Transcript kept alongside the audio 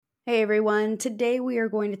Hey everyone, today we are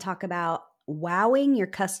going to talk about wowing your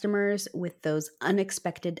customers with those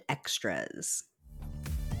unexpected extras.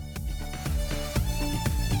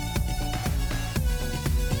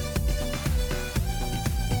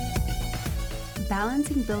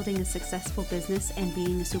 Balancing building a successful business and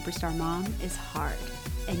being a superstar mom is hard,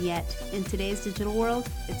 and yet in today's digital world,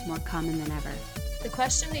 it's more common than ever. The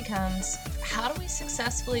question becomes, how do we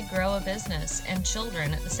successfully grow a business and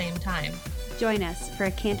children at the same time? Join us for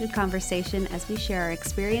a candid conversation as we share our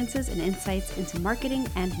experiences and insights into marketing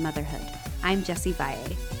and motherhood. I'm Jessie Valle.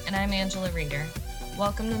 And I'm Angela Reeder.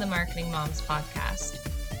 Welcome to the Marketing Moms Podcast.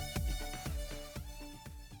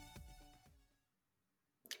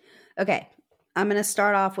 Okay, I'm going to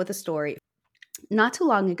start off with a story. Not too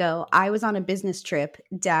long ago, I was on a business trip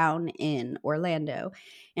down in Orlando,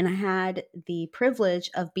 and I had the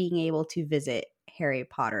privilege of being able to visit Harry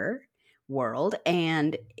Potter World,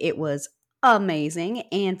 and it was amazing.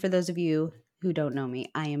 And for those of you who don't know me,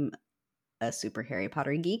 I am a super Harry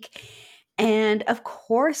Potter geek. And of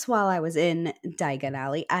course, while I was in Diagon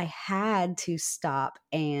Alley, I had to stop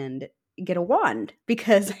and get a wand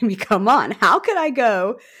because, I mean, come on, how could I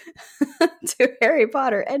go to Harry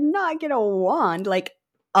Potter and not get a wand? Like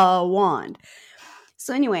a wand.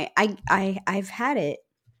 So anyway, I've had it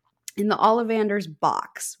in the Ollivander's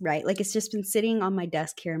box, right? Like it's just been sitting on my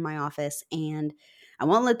desk here in my office, and I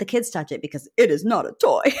won't let the kids touch it because it is not a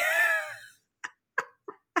toy.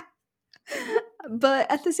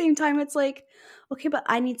 But at the same time, it's like, okay, but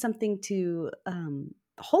I need something to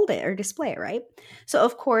hold it or display it, right? So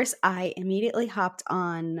of course, I immediately hopped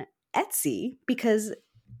on Etsy because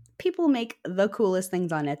people make the coolest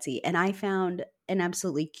things on Etsy, and I found an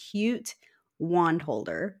absolutely cute wand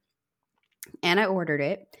holder, and I ordered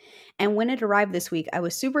it. And when it arrived this week, I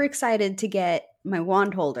was super excited to get my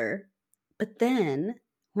wand holder. But then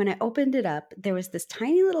when I opened it up, there was this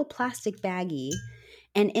tiny little plastic baggie,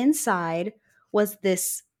 and inside was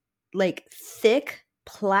this like thick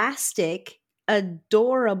plastic,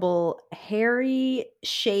 adorable, hairy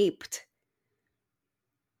shaped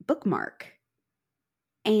bookmark.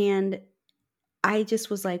 And I just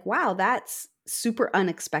was like, wow, that's super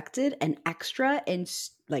unexpected and extra and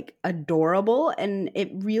like adorable. And it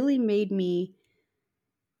really made me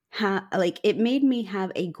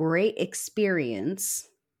have a great experience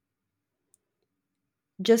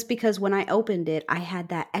just because when I opened it, I had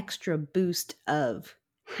that extra boost of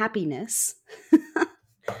happiness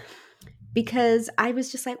because I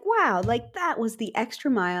was just like, wow, like that was the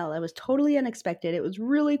extra mile. It was totally unexpected. It was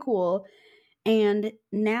really cool. And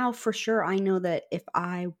now for sure, I know that if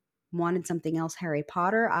I wanted something else Harry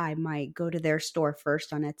Potter, I might go to their store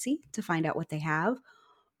first on Etsy to find out what they have.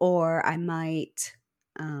 Or I might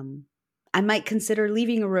consider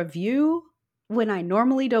leaving a review when I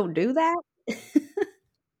normally don't do that.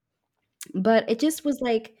 But it just was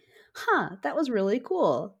like, that was really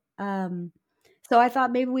cool. So I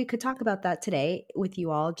thought maybe we could talk about that today with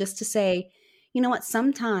you all, just to say, you know what,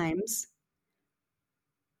 sometimes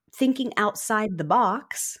thinking outside the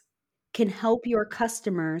box can help your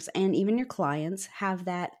customers and even your clients have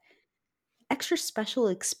that extra special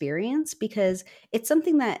experience, because it's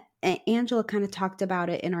something that Angela kind of talked about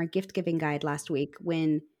it in our gift giving guide last week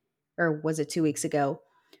or was it 2 weeks ago,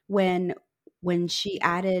 when she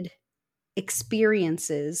added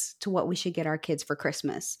experiences to what we should get our kids for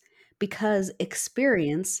Christmas, because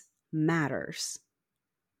experience matters.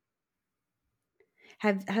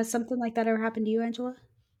 Has something like that ever happened to you, Angela?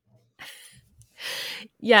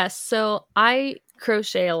 Yes. So I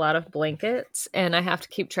crochet a lot of blankets and I have to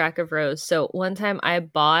keep track of rows. So one time I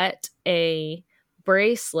bought a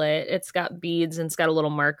bracelet. It's got beads and it's got a little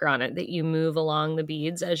marker on it that you move along the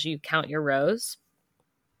beads as you count your rows.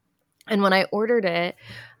 And when I ordered it,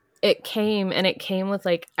 it came with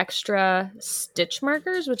like extra stitch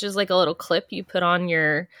markers, which is like a little clip you put on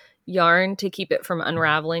your yarn to keep it from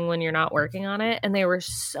unraveling when you're not working on it. And they were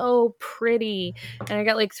so pretty. And I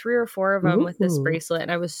got like 3 or 4 of them with this bracelet,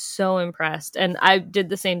 and I was so impressed. And I did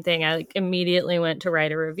the same thing. I like immediately went to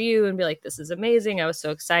write a review and be like, this is amazing. I was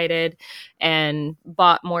so excited, and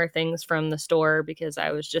bought more things from the store because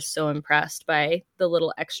I was just so impressed by the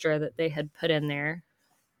little extra that they had put in there.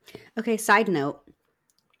 Okay, side note.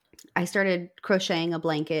 I started crocheting a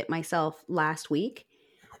blanket myself last week.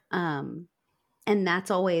 And that's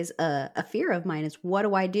always a fear of mine, is what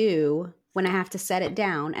do I do when I have to set it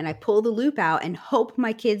down and I pull the loop out and hope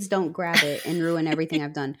my kids don't grab it and ruin everything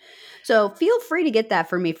I've done. So feel free to get that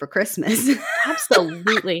for me for Christmas.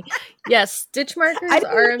 Absolutely. Yes. Stitch markers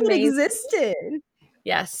are amazing. It existed.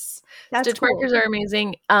 Yes. That's Stitch cool. markers are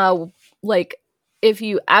amazing. Like if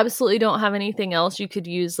you absolutely don't have anything else, you could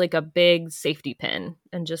use like a big safety pin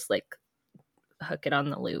and just like hook it on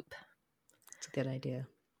the loop. It's a good idea.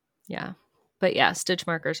 Yeah. But yeah, stitch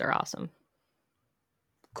markers are awesome.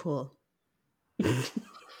 Cool.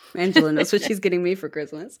 Angela knows what she's getting me for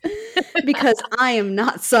Christmas because I am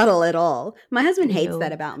not subtle at all. My husband hates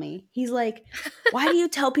that about me. He's like, why do you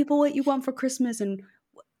tell people what you want for Christmas? And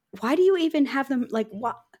why do you even have them like,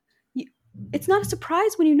 what? It's not a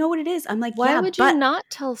surprise when you know what it is. I'm like, why yeah, would you not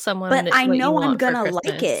tell someone but I what you know I'm want for going to like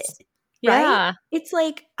it. Christmas? Right? Yeah. It's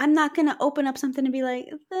like, I'm not going to open up something and be like,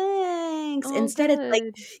 thanks. Oh, Instead, good. it's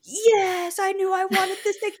like, yes, I knew I wanted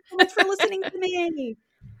this. Thank you so much for listening to me.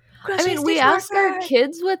 I mean, we ask our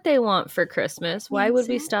kids what they want for Christmas. Why would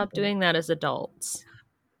we stop doing that as adults?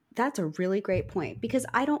 That's a really great point because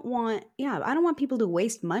I don't want people to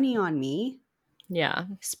waste money on me. Yeah.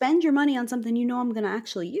 Spend your money on something you know I'm going to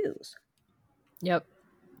actually use. Yep.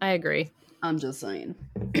 I agree. I'm just saying.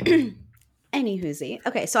 Anywhoosie.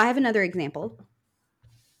 Okay, so I have another example.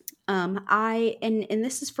 And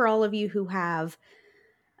this is for all of you who have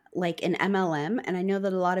like an MLM, and I know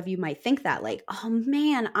that a lot of you might think that like, oh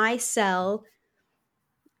man, I sell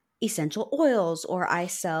essential oils, or I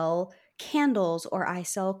sell candles, or I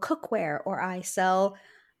sell cookware, or I sell,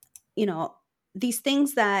 these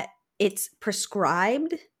things that it's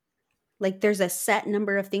prescribed. Like there's a set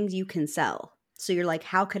number of things you can sell. So you're like,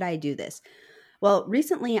 how could I do this? Well,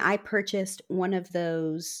 recently I purchased one of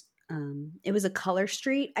those. It was a Color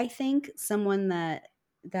Street, I think. Someone that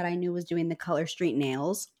I knew was doing the Color Street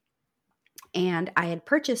nails. And I had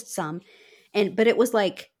purchased some. But it was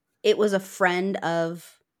a friend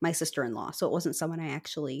of my sister-in-law. So it wasn't someone I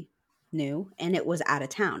actually knew. And it was out of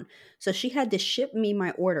town. So she had to ship me my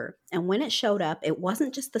order. And when it showed up, it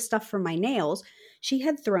wasn't just the stuff for my nails. She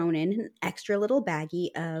had thrown in an extra little baggie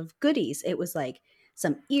of goodies. It was like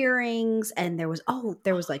some earrings, and there was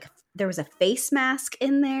a face mask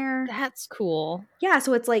in there. That's cool. Yeah,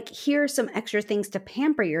 so it's like, here's some extra things to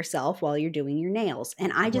pamper yourself while you're doing your nails.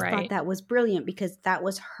 And I just thought that was brilliant because that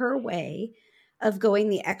was her way of going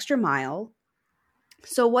the extra mile.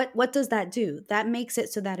 So what does that do? That makes it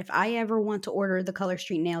so that if I ever want to order the Color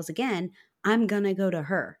Street nails again, I'm going to go to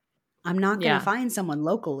her. I'm not going to find someone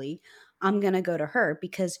locally. I'm going to go to her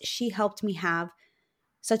because she helped me have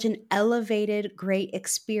such an elevated, great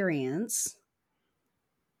experience.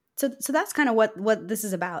 So that's kind of what this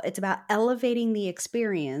is about. It's about elevating the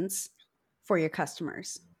experience for your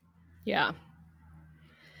customers. Yeah.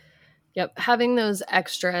 Yep. Having those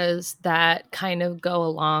extras that kind of go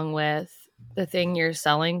along with the thing you're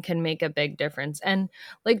selling can make a big difference. And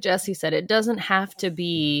like Jesse said, it doesn't have to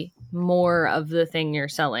be more of the thing you're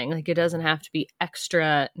selling. Like it doesn't have to be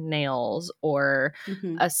extra nails or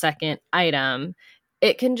a second item.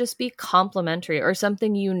 It can just be complimentary or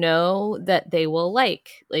something that they will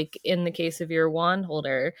like. Like in the case of your wand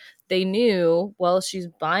holder, they knew, well, she's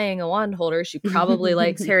buying a wand holder. She probably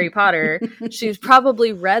likes Harry Potter. She's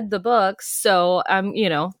probably read the books. So I'm,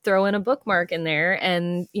 throw in a bookmark in there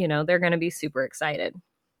and, they're going to be super excited.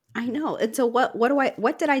 I know. And so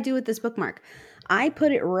what did I do with this bookmark? I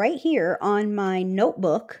put it right here on my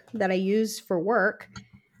notebook that I use for work.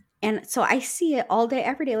 And so I see it all day,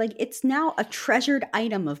 every day. Like it's now a treasured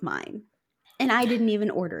item of mine. And I didn't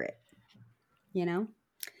even order it,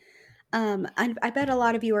 I bet a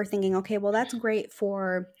lot of you are thinking, okay, well, that's great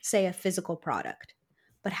for, say, a physical product.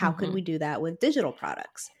 But how could we do that with digital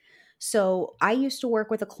products? So I used to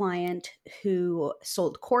work with a client who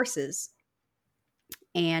sold courses.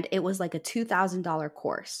 And it was like a $2,000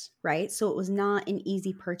 course, right? So it was not an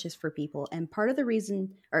easy purchase for people. And part of the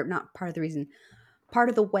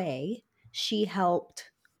way she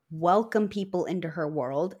helped welcome people into her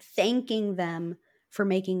world, thanking them for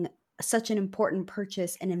making such an important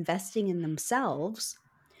purchase and investing in themselves,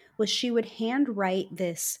 was she would handwrite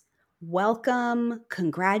this welcome,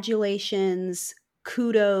 congratulations,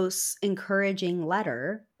 kudos, encouraging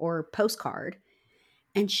letter or postcard,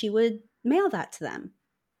 and she would mail that to them.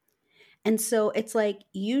 And so it's like,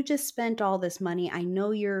 you just spent all this money. I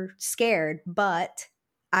know you're scared, but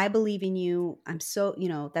I believe in you. I'm so,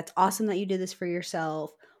 that's awesome that you did this for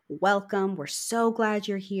yourself. Welcome. We're so glad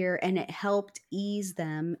you're here. And it helped ease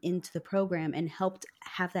them into the program and helped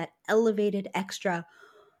have that elevated extra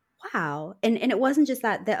wow. And it wasn't just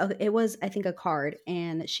that it was, I think, a card,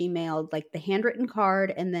 and she mailed like the handwritten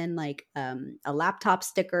card and then like a laptop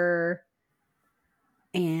sticker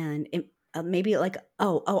and maybe like,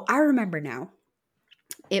 I remember now.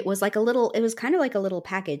 It was kind of like a little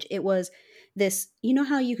package. It was this,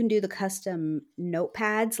 how you can do the custom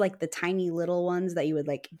notepads, like the tiny little ones that you would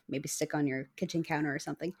like maybe stick on your kitchen counter or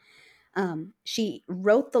something. She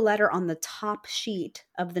wrote the letter on the top sheet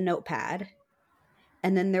of the notepad.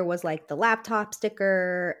 And then there was like the laptop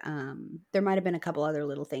sticker. There might have been a couple other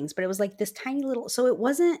little things, but it was like this tiny little. So it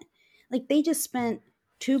wasn't like they just spent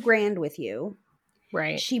 $2,000 with you.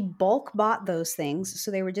 Right. She bulk bought those things.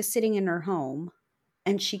 So they were just sitting in her home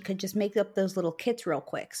and she could just make up those little kits real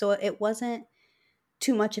quick. So it wasn't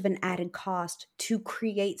too much of an added cost to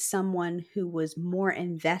create someone who was more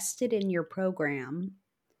invested in your program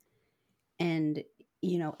and,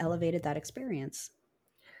 elevated that experience.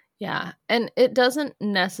 Yeah. And it doesn't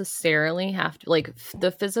necessarily have to, like,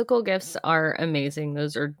 the physical gifts are amazing.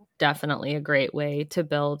 Those are definitely a great way to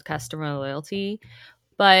build customer loyalty.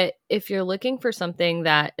 But if you're looking for something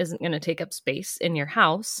that isn't going to take up space in your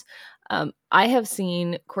house, I have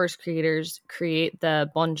seen course creators create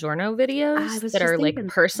the Buongiorno videos that are like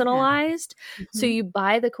personalized. Mm-hmm. So you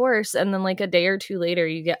buy the course and then like a day or two later,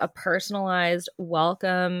 you get a personalized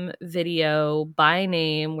welcome video by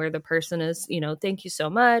name where the person is, thank you so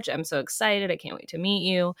much. I'm so excited. I can't wait to meet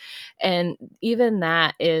you. And even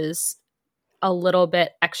that is a little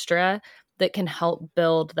bit extra that can help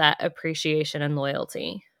build that appreciation and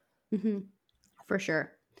loyalty. Mm-hmm. For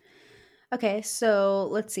sure. Okay, so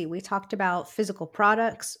let's see. We talked about physical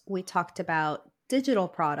products. We talked about digital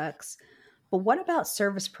products. But what about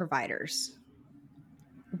service providers?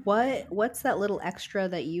 What's that little extra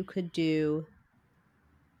that you could do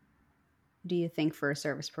you think, for a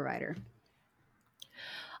service provider?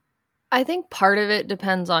 I think part of it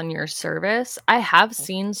depends on your service. I have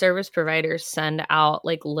seen service providers send out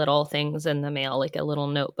like little things in the mail, like a little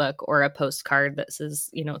notebook or a postcard that says,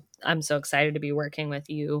 I'm so excited to be working with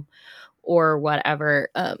you or whatever.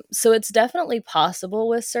 So it's definitely possible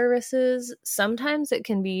with services. Sometimes it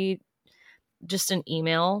can be just an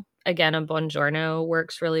email. Again, a Buongiorno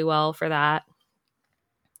works really well for that.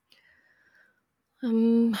 I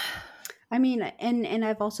mean, and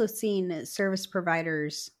I've also seen service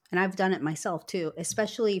providers, and I've done it myself too,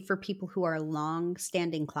 especially for people who are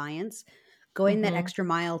long-standing clients, going that extra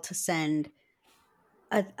mile to send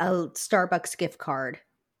a Starbucks gift card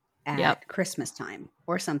at Christmas time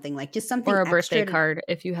or something, like just something or a birthday card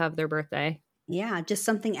if you have their birthday. Yeah, just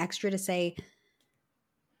something extra to say,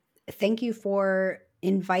 thank you for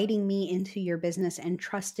inviting me into your business and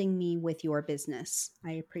trusting me with your business.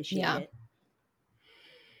 I appreciate it.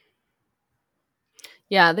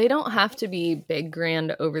 Yeah, they don't have to be big,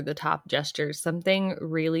 grand, over-the-top gestures. Something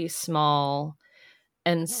really small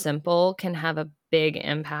and simple can have a big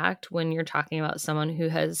impact when you're talking about someone who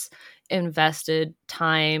has invested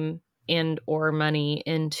time and or money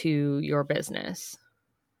into your business.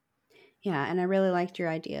 Yeah, and I really liked your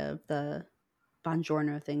idea of the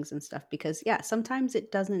Buongiorno things and stuff because, sometimes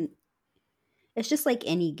it's just like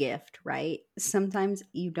any gift, right? Sometimes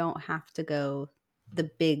you don't have to go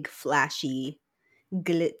the big, flashy,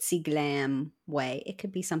 glitzy glam way. It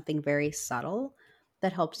could be something very subtle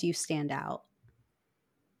that helps you stand out.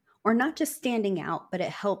 Or not just standing out, but it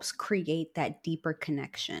helps create that deeper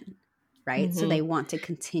connection, right? Mm-hmm. So they want to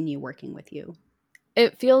continue working with you.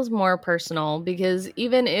 It feels more personal because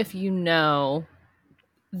even if you know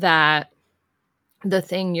that the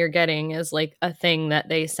thing you're getting is like a thing that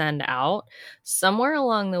they send out, somewhere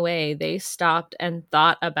along the way, they stopped and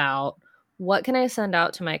thought about, what can I send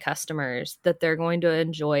out to my customers that they're going to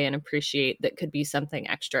enjoy and appreciate that could be something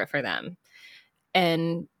extra for them?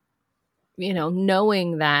 And,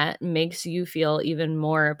 knowing that makes you feel even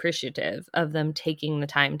more appreciative of them taking the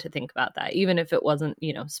time to think about that. Even if it wasn't,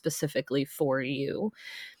 specifically for you,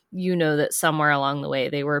 that somewhere along the way,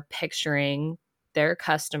 they were picturing their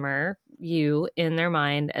customer, you, in their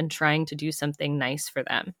mind and trying to do something nice for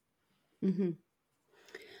them. Mm-hmm.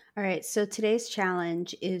 All right. So today's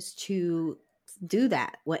challenge is to do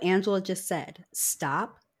that. What Angela just said.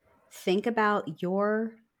 Stop, think about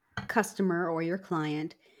your customer or your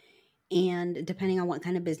client, and depending on what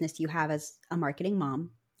kind of business you have as a marketing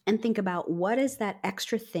mom, and think about what is that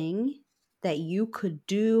extra thing that you could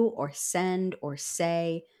do or send or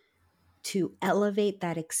say to elevate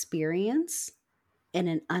that experience in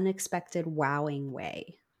an unexpected, wowing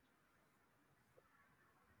way.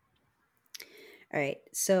 All right.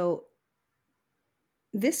 So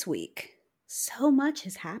this week, so much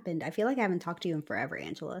has happened. I feel like I haven't talked to you in forever,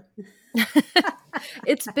 Angela.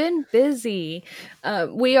 It's been busy.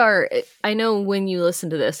 I know when you listen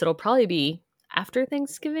to this, it'll probably be after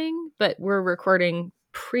Thanksgiving, but we're recording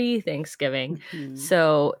pre-Thanksgiving. Mm-hmm.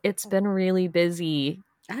 So it's been really busy.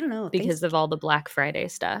 I don't know. Because of all the Black Friday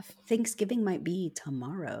stuff. Thanksgiving might be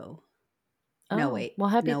tomorrow. Oh, no, wait. Well,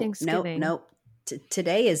 happy Thanksgiving. Nope.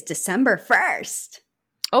 Today is December 1st.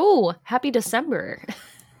 Oh, happy December.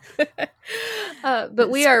 But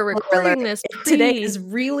we are recording this today is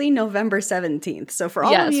really November 17th. So for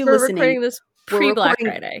all of you we're listening, recording this pre-Black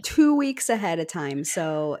recording Friday 2 weeks ahead of time.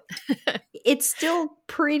 So it's still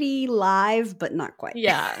pretty live, but not quite.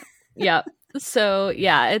 Yeah. So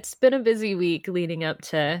yeah, it's been a busy week leading up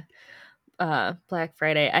to Black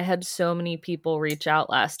Friday. I had so many people reach out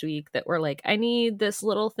last week that were like, I need this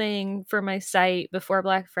little thing for my site before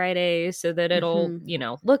Black Friday so that it'll,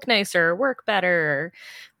 look nicer, work better,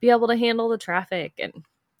 be able to handle the traffic. And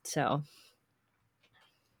so,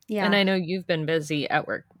 yeah. And I know you've been busy at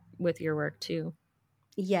work with your work too.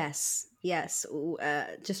 Yes. Just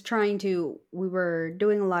we were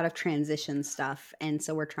doing a lot of transition stuff. And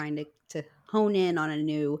so we're trying to hone in on a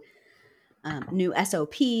new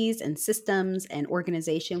SOPs and systems and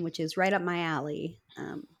organization, which is right up my alley.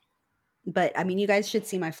 But I mean, you guys should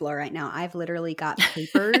see my floor right now. I've literally got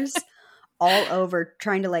papers all over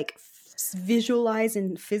trying to visualize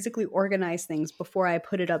and physically organize things before I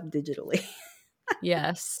put it up digitally.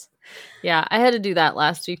 Yes. Yeah, I had to do that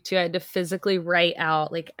last week too. I had to physically write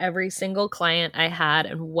out every single client I had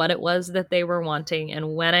and what it was that they were wanting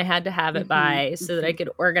and when I had to have it by so that I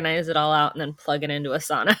could organize it all out and then plug it into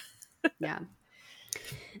Asana. Yeah.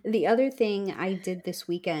 The other thing I did this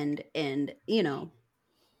weekend, and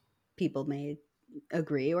people may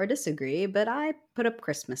agree or disagree, but I put up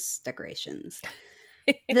Christmas decorations.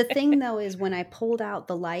 The thing though is when I pulled out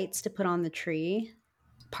the lights to put on the tree,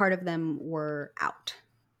 part of them were out.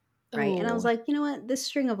 Right. Ooh. And I was like, you know what? This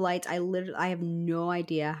string of lights, I have no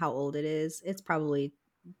idea how old it is. It's probably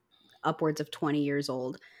upwards of 20 years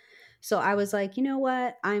old. So I was like, you know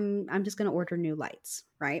what? I'm just going to order new lights.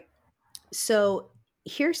 Right. So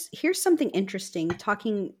here's something interesting,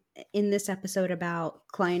 talking in this episode about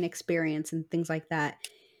client experience and things like that.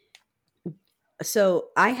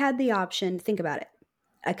 So I had the option, think about it.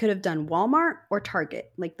 I could have done Walmart or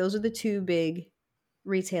Target. Those are the two big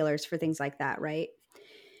retailers for things like that. Right.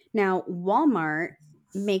 Now, Walmart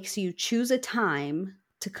makes you choose a time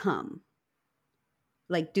to come.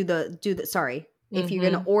 If you're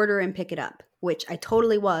going to order and pick it up, which I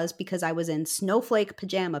totally was because I was in snowflake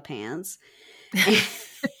pajama pants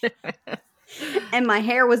and my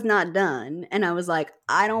hair was not done. And I was like,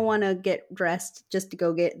 I don't want to get dressed just to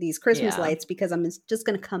go get these Christmas lights because I'm just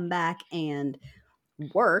going to come back and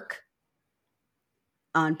work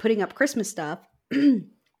on putting up Christmas stuff.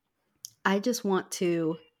 I just want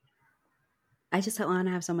to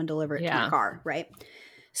have someone deliver it to my car, right?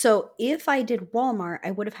 So if I did Walmart,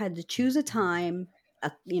 I would have had to choose a time,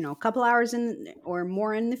 a couple hours or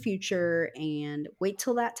more in the future and wait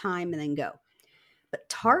till that time and then go. But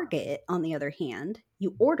Target, on the other hand,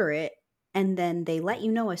 you order it and then they let you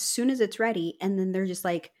know as soon as it's ready. And then they're just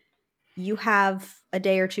like, you have a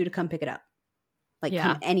day or two to come pick it up.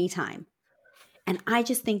 Come anytime. And I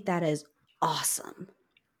just think that is awesome.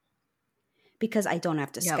 Because I don't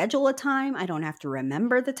have to schedule a time. I don't have to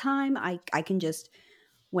remember the time. I can just,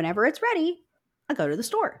 whenever it's ready, I go to the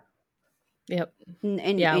store. Yep.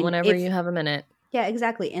 And whenever you have a minute. Yeah,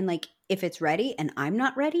 exactly. And if it's ready and I'm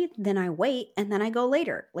not ready, then I wait and then I go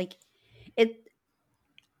later.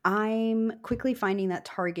 I'm quickly finding that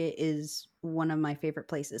Target is one of my favorite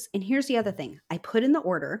places. And here's the other thing. I put in the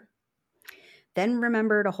order, then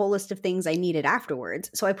remembered a whole list of things I needed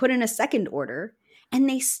afterwards. So I put in a second order. And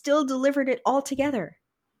they still delivered it all together.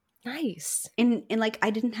 Nice. And I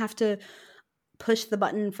didn't have to push the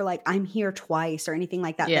button for I'm here twice or anything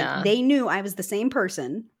like that. Yeah. They knew I was the same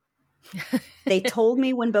person. They told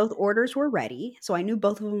me when both orders were ready. So I knew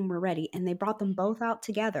both of them were ready. And they brought them both out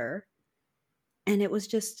together. And it was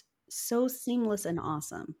just so seamless and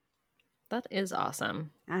awesome. That is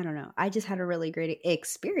awesome. I don't know. I just had a really great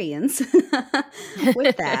experience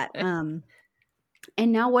with that.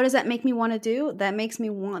 And now what does that make me want to do? That makes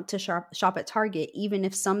me want to shop at Target, even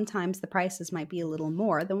if sometimes the prices might be a little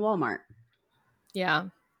more than Walmart. Yeah.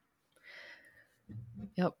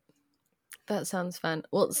 Yep. That sounds fun.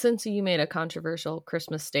 Well, since you made a controversial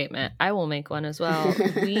Christmas statement, I will make one as well.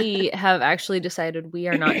 We have actually decided we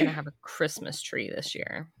are not going to have a Christmas tree this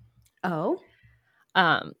year. Oh.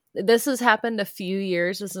 This has happened a few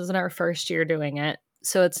years. This isn't our first year doing it.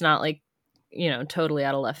 So it's not totally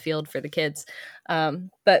out of left field for the kids.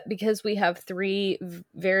 But because we have 3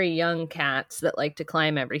 very young cats that like to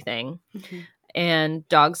climb everything and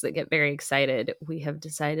dogs that get very excited, we have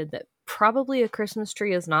decided that probably a Christmas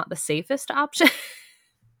tree is not the safest option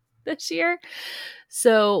this year.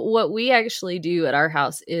 So what we actually do at our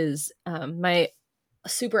house is my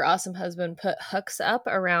super awesome husband put hooks up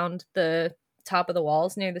around the top of the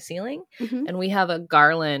walls near the ceiling. Mhm. And we have a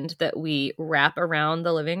garland that we wrap around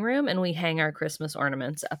the living room, and we hang our Christmas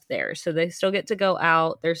ornaments up there. So they still get to go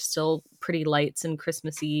out. There's still pretty lights and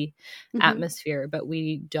Christmassy Mhm. atmosphere, but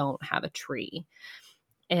we don't have a tree.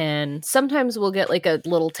 And sometimes we'll get like a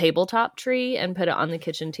little tabletop tree and put it on the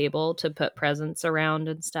kitchen table to put presents around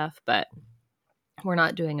and stuff. But we're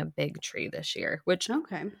not doing a big tree this year, which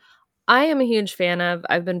Okay. I am a huge fan of.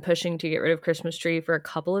 I've been pushing to get rid of Christmas tree for a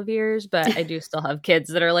couple of years, but I do still have kids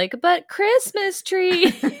that are like, but Christmas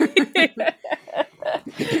tree.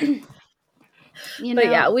 But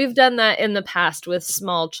yeah, we've done that in the past with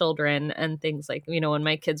small children and things like, you know, when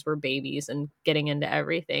my kids were babies and getting into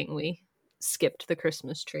everything, we skipped the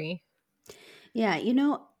Christmas tree. Yeah, you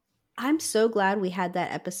know, I'm so glad we had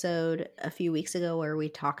that episode a few weeks ago where we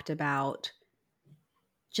talked about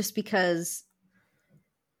just because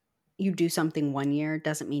you do something one year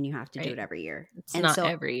doesn't mean you have to do Right. it every year. It's not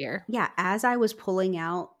every year. Yeah, as I was pulling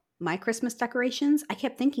out my Christmas decorations, I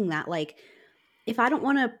kept thinking that, like, if I don't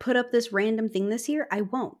want to put up this random thing this year, I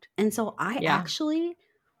won't. And so I actually,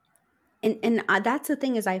 and that's the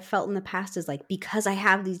thing is I felt in the past is like, because I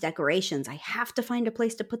have these decorations, I have to find a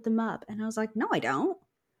place to put them up. And I was like, no, I don't.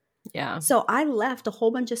 Yeah. So I left a whole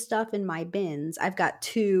bunch of stuff in my bins. I've got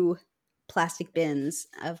 2 plastic bins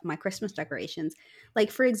of my Christmas decorations. Like,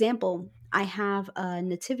 for example, I have a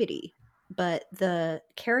nativity, but the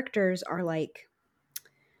characters are like,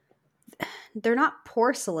 they're not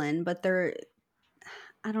porcelain, but they're,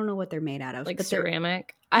 I don't know what they're made out of. Like but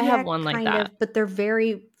ceramic. I have one like that. but they're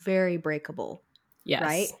very, very breakable. Yes.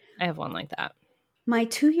 Right? I have one like that. My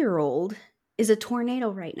 2-year-old is a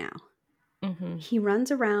tornado right now. Mm-hmm. He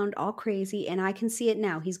runs around all crazy, and I can see it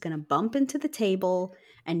now. He's going to bump into the table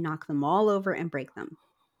and knock them all over and break them.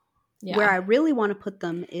 Yeah. Where I really want to put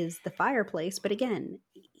them is the fireplace. But again,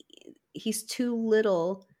 he's too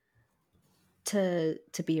little to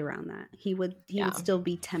be around that. He would still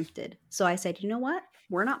be tempted. So I said, you know what?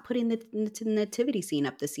 We're not putting the nativity scene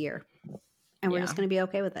up this year. And we're just going to be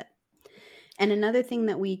okay with it. And another thing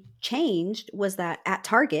that we changed was that at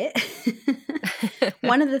Target,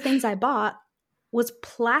 one of the things I bought was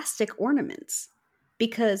plastic ornaments.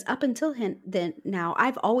 Because up until then, now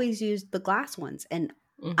I've always used the glass ones. And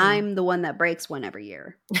I'm the one that breaks one every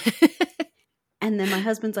year. And then my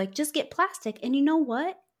husband's like, just get plastic. And you know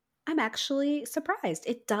what? I'm actually surprised.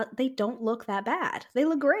 They don't look that bad. They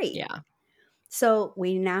look great. Yeah. So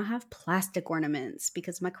we now have plastic ornaments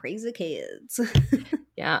because of my crazy kids.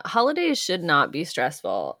 Yeah. Holidays should not be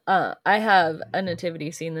stressful. I have a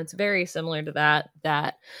nativity scene that's very similar to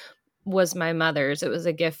that was my mother's. It was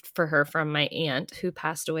a gift for her from my aunt who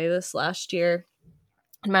passed away this last year.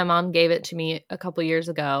 And my mom gave it to me a couple years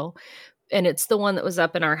ago. And it's the one that was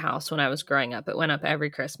up in our house when I was growing up. It went up every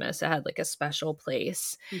Christmas. It had like a special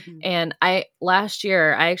place. Mm-hmm. And last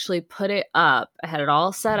year, I actually put it up. I had it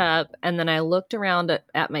all set up. And then I looked around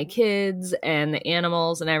at my kids and the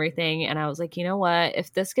animals and everything. And I was like, you know what?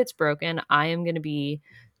 If this gets broken, I am going to be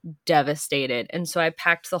devastated. And so I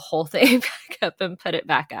packed the whole thing back up and put it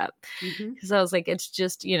back up. Because I was like, it's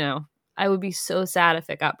just, you know, I would be so sad if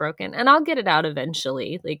it got broken, and I'll get it out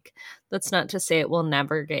eventually. Like, that's not to say it will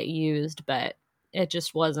never get used, but it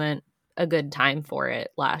just wasn't a good time for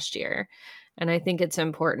it last year. And I think it's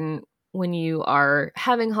important when you are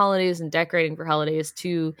having holidays and decorating for holidays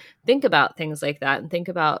to think about things like that and think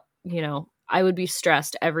about, you know, I would be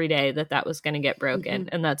stressed every day that was going to get broken.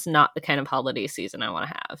 And that's not the kind of holiday season I want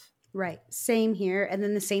to have. Right. Same here. And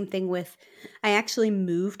then the same thing with, I actually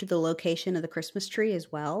moved the location of the Christmas tree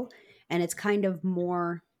as well. And it's kind of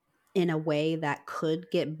more in a way that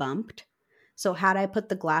could get bumped. So had I put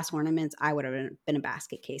the glass ornaments, I would have been a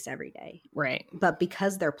basket case every day. Right. But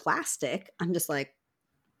because they're plastic, I'm just like,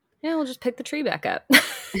 yeah, we'll just pick the tree back up.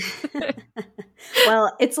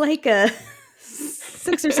 Well, it's like a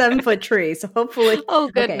 6 or 7 foot tree. So hopefully. Oh,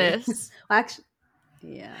 goodness. Okay. Well, actually,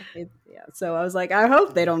 yeah. So I was like, I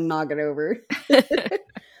hope they don't knock it over.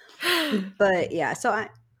 But yeah, so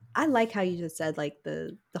I like how you just said, like,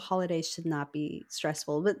 the holidays should not be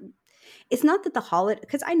stressful. But it's not that the holiday,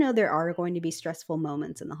 because I know there are going to be stressful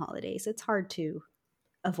moments in the holidays. It's hard to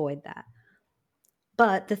avoid that.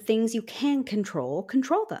 But the things you can control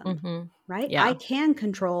them, right? Yeah. I can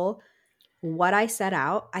control what I set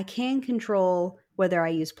out. I can control whether I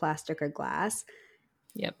use plastic or glass.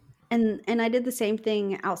 Yep. And I did the same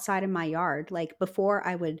thing outside of my yard. Like, before,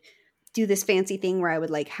 I would do this fancy thing where I would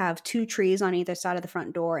like have 2 trees on either side of the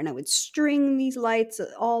front door, and I would string these lights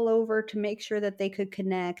all over to make sure that they could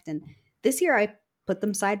connect. And this year I put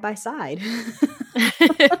them side by side.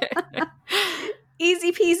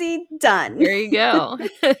 Easy peasy, done. There you go.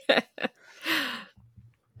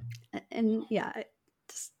 And yeah,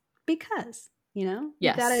 just because,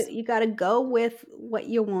 Yes. you gotta go with what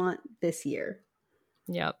you want this year.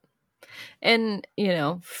 Yep. And,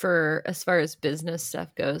 for as far as business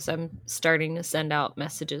stuff goes, I'm starting to send out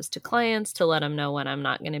messages to clients to let them know when I'm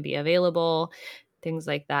not going to be available, things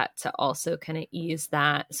like that, to also kind of ease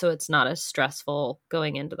that so it's not as stressful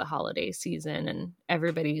going into the holiday season and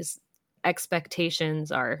everybody's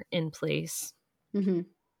expectations are in place. Mm-hmm.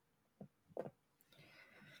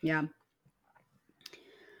 Yeah.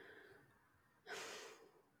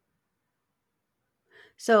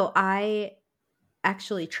 So I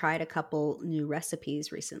actually tried a couple new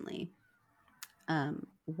recipes recently.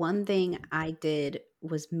 One thing I did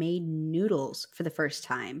was made noodles for the first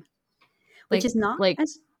time, which is not Like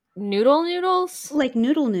as noodles? like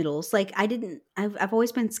noodles. Like I've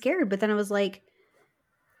always been scared, but then I was like,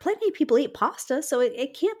 plenty of people eat pasta, so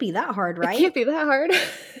it can't be that hard, It right? can't be that hard.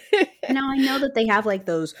 Now I know that they have like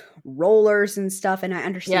those rollers and stuff, and I Yeah,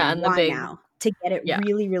 understand and the why big, now to get it yeah.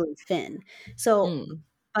 really, really thin. So, Mm,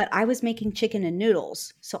 but I was making chicken and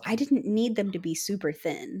noodles, so I didn't need them to be super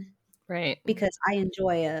thin right. because I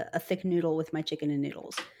enjoy a thick noodle with my chicken and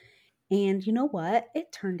noodles. And you know what?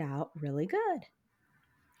 It turned out really good.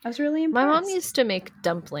 I was really My mom impressed. used to make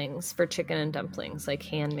dumplings for chicken and dumplings, like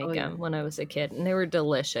hand Oh make yeah. them when I was a kid, and they were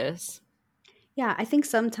delicious. Yeah, I think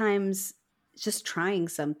sometimes just trying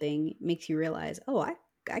something makes you realize, oh,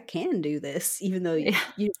 I can do this, even though Yeah.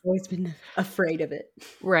 you've always been afraid of it.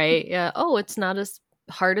 Right. Yeah. Oh, it's not as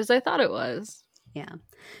hard as I thought it was. Yeah.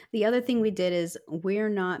 The other thing we did is we're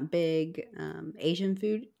not big Asian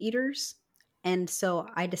food eaters. And so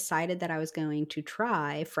I decided that I was going to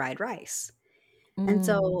try fried rice. And Mm.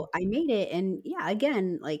 so I made it. And yeah,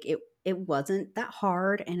 again, like it wasn't that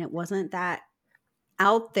hard and it wasn't that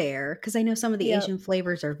out there because I know some of the Yep. Asian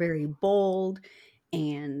flavors are very bold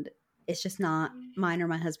and it's just not mine or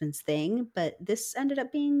my husband's thing. But this ended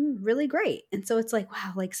up being really great. And so it's like,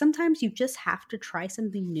 wow, like sometimes you just have to try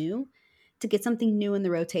something new to get something new in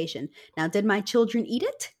the rotation. Now, did my children eat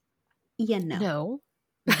it? Yeah, no. No.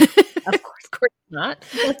 No, of course. Of course not.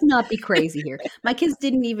 Let's not be crazy here. My kids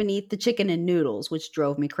didn't even eat the chicken and noodles, which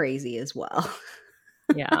drove me crazy as well.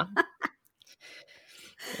 Yeah.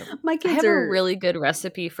 Yep. My I kids have a are, really good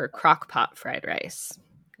recipe for crock pot fried rice.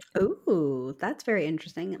 ooh, that's very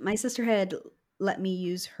interesting. My sister had let me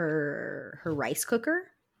use her rice cooker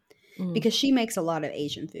Mm. because she makes a lot of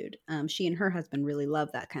Asian food. She and her husband really love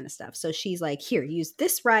that kind of stuff. So she's like, "Here, use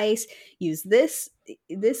this rice, use this,"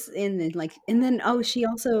 and then oh, she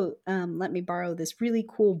also let me borrow this really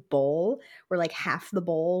cool bowl where like half the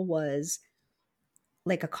bowl was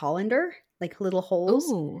like a colander, like little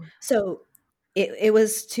holes. Ooh. So it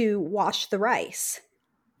was to wash the rice.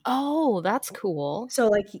 Oh, that's cool. So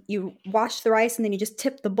like you wash the rice and then you just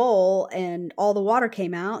tip the bowl and all the water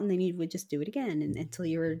came out and then you would just do it again until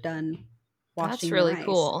you were done That's washing the really rice.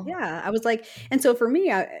 cool. Yeah, I was like, and so for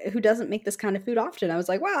me, who doesn't make this kind of food often, I was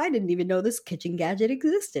like, wow, I didn't even know this kitchen gadget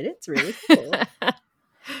existed. It's really cool.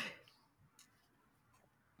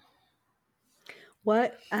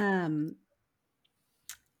 What I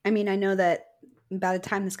mean, I know that by the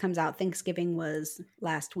time this comes out, Thanksgiving was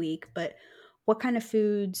last week, but what kind of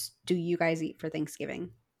foods do you guys eat for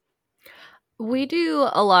Thanksgiving? We do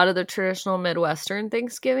a lot of the traditional Midwestern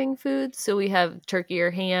Thanksgiving foods. So we have turkey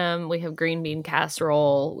or ham, we have green bean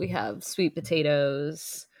casserole, we have sweet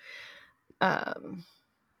potatoes, um,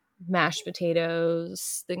 mashed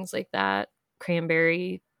potatoes, things like that,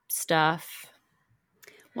 cranberry stuff.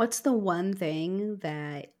 What's the one thing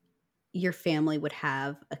that your family would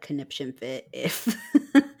have a conniption fit if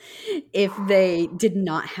if they did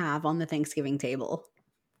not have on the Thanksgiving table?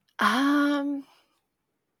 Um,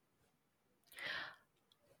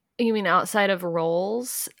 you mean outside of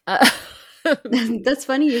rolls? That's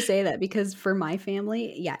funny you say that because for my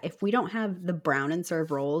family, yeah, if we don't have the brown and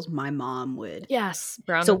serve rolls, my mom would. Yes,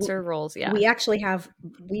 brown So and serve rolls. Yeah, we actually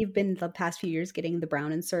we've been the past few years getting the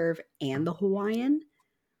brown and serve and the Hawaiian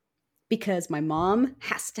because my mom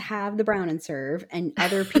has to have the brown and serve and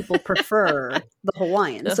other people prefer the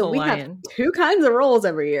Hawaiian. the So we have Hawaiian. two kinds of rolls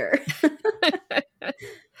every year.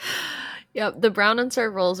 Yep, the brown and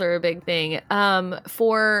serve rolls are a big thing.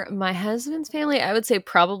 For my husband's family, I would say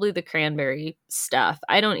probably the cranberry stuff.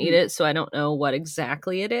 I don't eat it, so I don't know what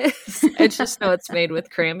exactly it is. I just know it's made with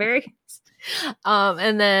cranberries.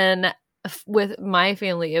 And then with my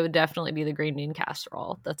family, it would definitely be the green bean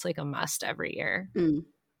casserole. That's like a must every year. Mm.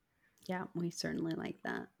 Yeah, we certainly like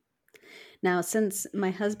that. Now, since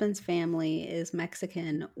my husband's family is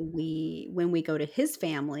Mexican, when we go to his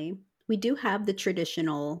family, we do have the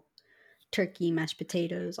traditional turkey, mashed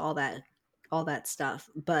potatoes, all that stuff.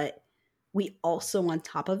 But we also, on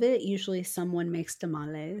top of it, usually someone makes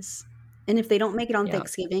tamales. And if they don't make it on Yeah.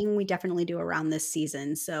 Thanksgiving, we definitely do around this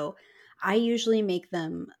season. So I usually make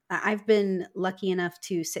them. I've been lucky enough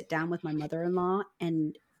to sit down with my mother in law,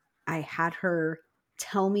 and I had her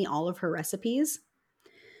tell me all of her recipes,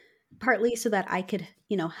 partly so that I could,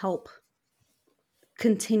 help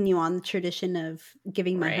continue on the tradition of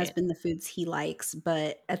giving my Right. husband the foods he likes.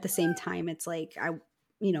 But at the same time, it's like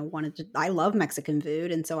I love Mexican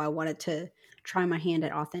food. And so I wanted to try my hand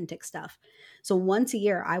at authentic stuff. So once a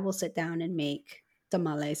year, I will sit down and make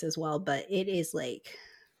tamales as well. But it is like,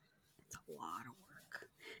 it's a lot of work.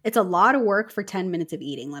 It's a lot of work for 10 minutes of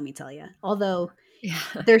eating, let me tell you. Although Yeah.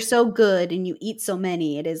 they're so good and you eat so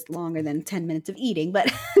many, it is longer than 10 minutes of eating.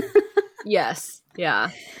 But Yes. Yeah.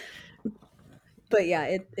 but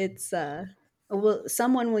yeah, it's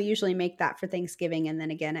someone will usually make that for Thanksgiving and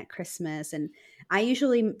then again at Christmas. And I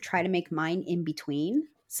usually try to make mine in between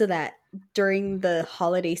so that during the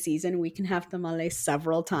holiday season we can have tamales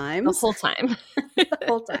several The times whole time. the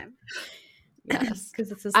whole time. Yes. Because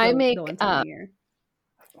this is I the make one time a year.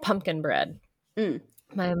 pumpkin bread. Mm.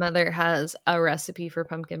 My mother has a recipe for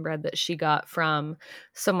pumpkin bread that she got from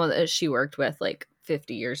someone that she worked with like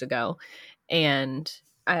 50 years ago. And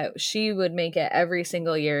she would make it every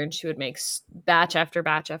single year, and she would make batch after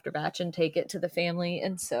batch after batch and take it to the family.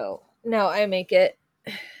 And so now I make it.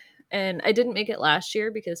 And I didn't make it last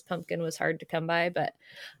year because pumpkin was hard to come by, but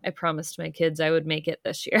I promised my kids I would make it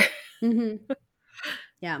this year. Mm-hmm.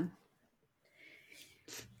 Yeah.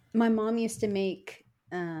 My mom used to make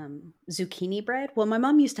zucchini bread. Well, my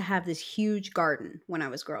mom used to have this huge garden when I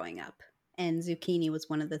was growing up, and zucchini was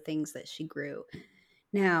one of the things that she grew.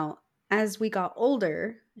 Now, as we got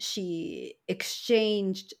older, she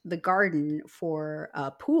exchanged the garden for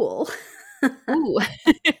a pool. Ooh.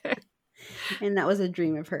 And that was a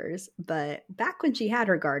dream of hers. But back when she had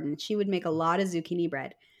her garden, she would make a lot of zucchini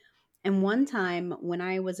bread. And one time when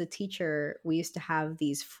I was a teacher, we used to have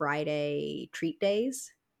these Friday treat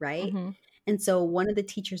days, right? Mm-hmm. And so one of the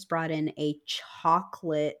teachers brought in a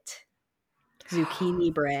chocolate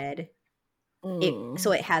zucchini bread.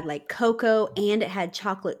 So it had like cocoa and it had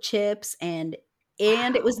chocolate chips and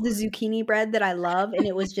it was the zucchini bread that I love, and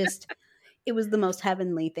it was the most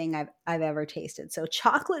heavenly thing I've ever tasted. So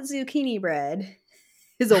chocolate zucchini bread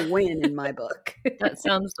is a win in my book. That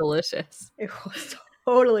sounds delicious. It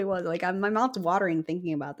totally was. Like my mouth's watering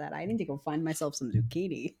thinking about that. I need to go find myself some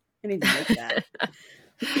zucchini. I need to make that.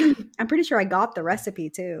 I'm pretty sure I got the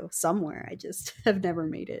recipe too somewhere. I just have never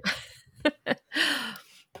made it.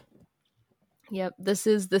 Yep, this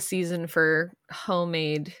is the season for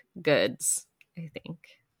homemade goods, I think.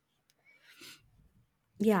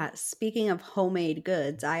 Yeah, speaking of homemade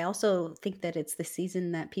goods, I also think that it's the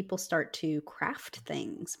season that people start to craft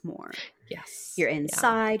things more. Yes. You're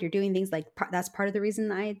inside, you're doing things like that's part of the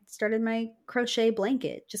reason I started my crochet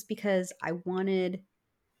blanket, just because I wanted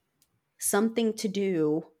something to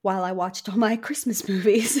do while I watched all my Christmas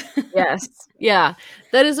movies. Yes. Yeah.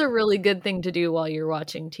 That is a really good thing to do while you're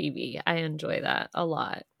watching TV. I enjoy that a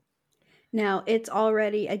lot. Now, it's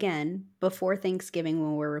already, again, before Thanksgiving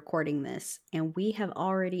when we're recording this, and we have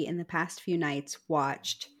already in the past few nights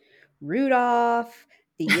watched Rudolph,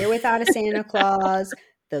 The Year Without a Santa Claus,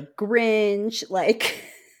 The Grinch, like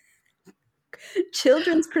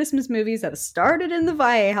children's Christmas movies have started in the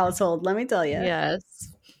Valle household, let me tell you.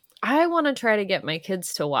 Yes. I want to try to get my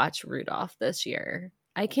kids to watch Rudolph this year.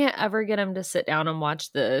 I can't ever get them to sit down and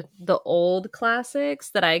watch the old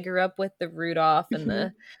classics that I grew up with, the Rudolph and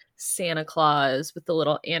the Santa Claus with the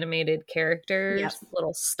little animated characters, Yep.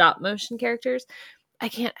 little stop motion characters. I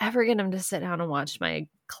can't ever get them to sit down and watch my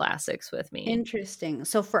classics with me. Interesting.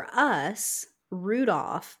 So for us,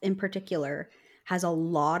 Rudolph in particular has a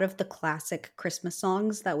lot of the classic Christmas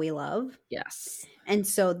songs that we love. Yes. And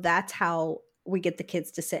so that's how we get the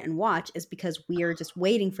kids to sit and watch, is because we are just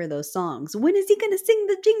waiting for those songs. When is he going to sing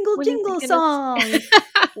the jingle song?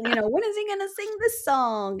 When is he going to sing this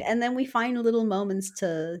song? And then we find little moments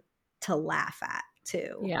to laugh at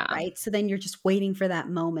too. Yeah. Right. So then you're just waiting for that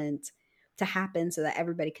moment to happen so that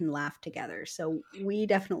everybody can laugh together. So we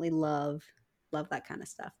definitely love that kind of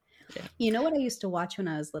stuff. Yeah. You know what I used to watch when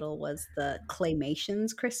I was little was the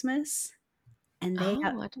Claymations Christmas. And they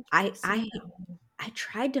I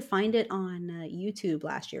tried to find it on YouTube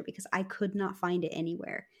last year because I could not find it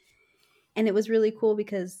anywhere. And it was really cool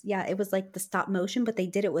because, yeah, it was like the stop motion, but they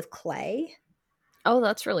did it with clay. Oh,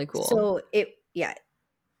 that's really cool. So if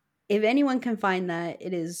anyone can find that,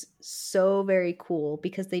 it is so very cool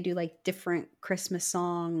because they do like different Christmas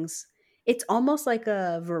songs. It's almost like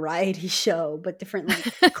a variety show, but different like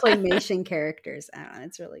claymation characters. I don't know.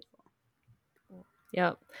 It's really cool.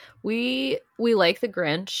 Yep. We like the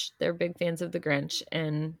Grinch. They're big fans of the Grinch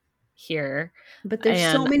in here. But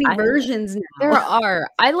there's so And many versions there now. are.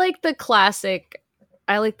 I like the classic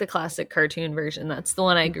cartoon version. That's the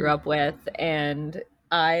one I grew up with, and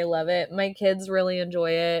I love it. My kids really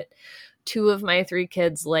enjoy it. 2 of my 3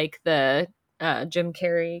 kids like the Jim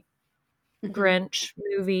Carrey Grinch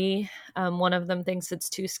movie. One of them thinks it's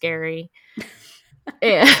too scary.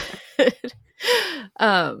 And,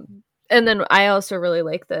 and then I also really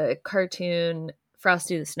like the cartoon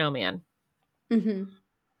Frosty the Snowman. Mm-hmm.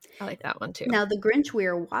 I like that one too. Now, the Grinch we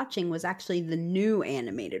were watching was actually the new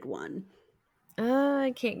animated one.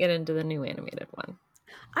 I can't get into the new animated one.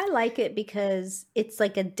 I like it because it's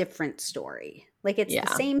like a different story. Like it's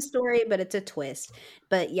the same story, but it's a twist.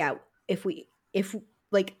 But yeah, if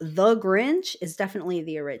like the Grinch is definitely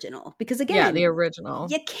the original, because again, the original,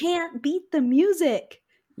 you can't beat the music.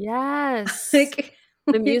 Yes, like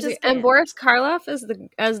the music, and Boris Karloff as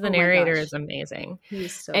the narrator is amazing.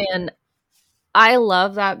 He's so and good. I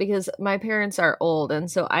love that because my parents are old, and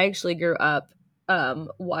so I actually grew up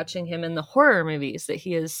watching him in the horror movies that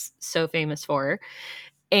he is so famous for.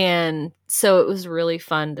 And so it was really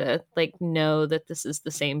fun to like know that this is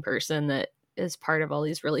the same person that is part of all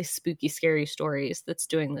these really spooky, scary stories that's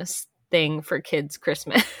doing this thing for kids'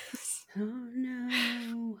 Christmas. Oh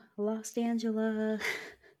no, lost Angela.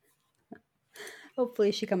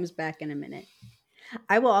 Hopefully she comes back in a minute.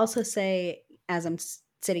 I will also say, as I'm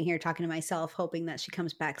sitting here talking to myself, hoping that she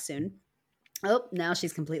comes back soon. Oh, now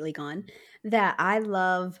she's completely gone. That I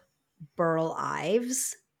love Burl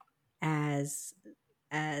Ives as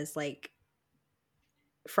like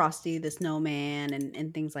Frosty the Snowman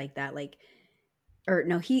and things like that. Like, or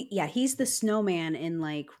no, he's the snowman in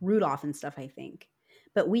like Rudolph and stuff, I think.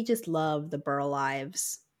 But we just love the Burl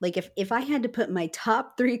Ives. Like if I had to put my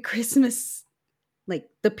top 3 Christmas, like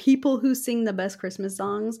the people who sing the best Christmas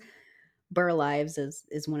songs, Burl Ives is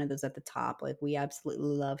one of those at the top. Like we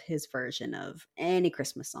absolutely love his version of any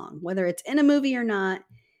Christmas song, whether it's in a movie or not.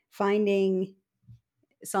 Finding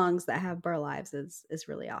songs that have Burl Ives is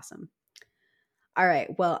really awesome. All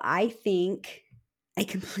right, well, I think I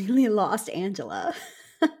completely lost Angela.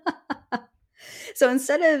 So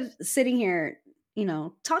instead of sitting here,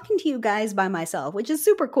 talking to you guys by myself, which is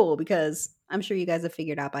super cool because I'm sure you guys have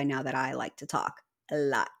figured out by now that I like to talk a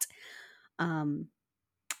lot. I'm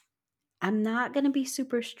not going to be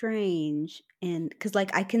super strange, and because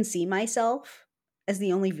like I can see myself as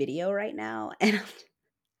the only video right now, and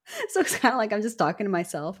so it's kind of like I'm just talking to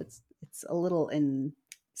myself. It's a little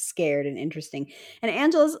scared and interesting. And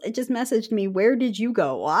Angela's just messaged me, "Where did you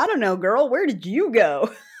go?" Well, I don't know, girl. Where did you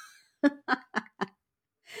go?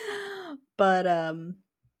 But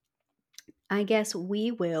I guess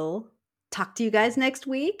we will talk to you guys next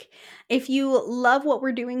week. If you love what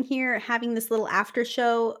we're doing here, having this little after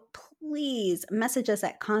show, please message us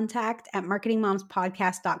at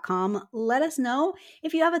contact@marketingmomspodcast.com. Let us know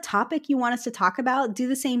if you have a topic you want us to talk about. Do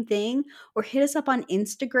the same thing, or hit us up on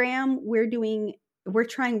Instagram. We're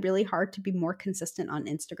trying really hard to be more consistent on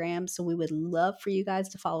Instagram, so we would love for you guys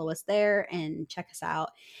to follow us there and check us out.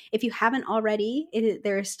 If you haven't already,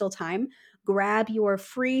 there is still time. Grab your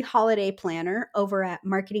free holiday planner over at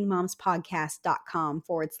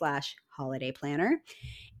marketingmomspodcast.com/holiday planner.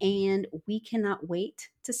 And we cannot wait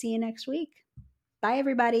to see you next week. Bye,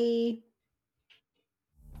 everybody.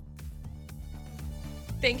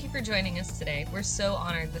 Thank you for joining us today. We're so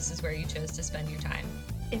honored this is where you chose to spend your time.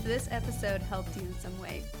 If this episode helped you in some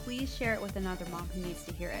way, please share it with another mom who needs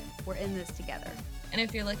to hear it. We're in this together. And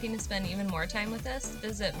if you're looking to spend even more time with us,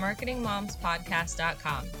 visit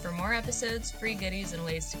marketingmomspodcast.com for more episodes, free goodies, and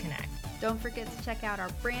ways to connect. Don't forget to check out our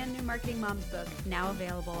brand new Marketing Moms book, now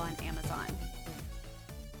available on Amazon.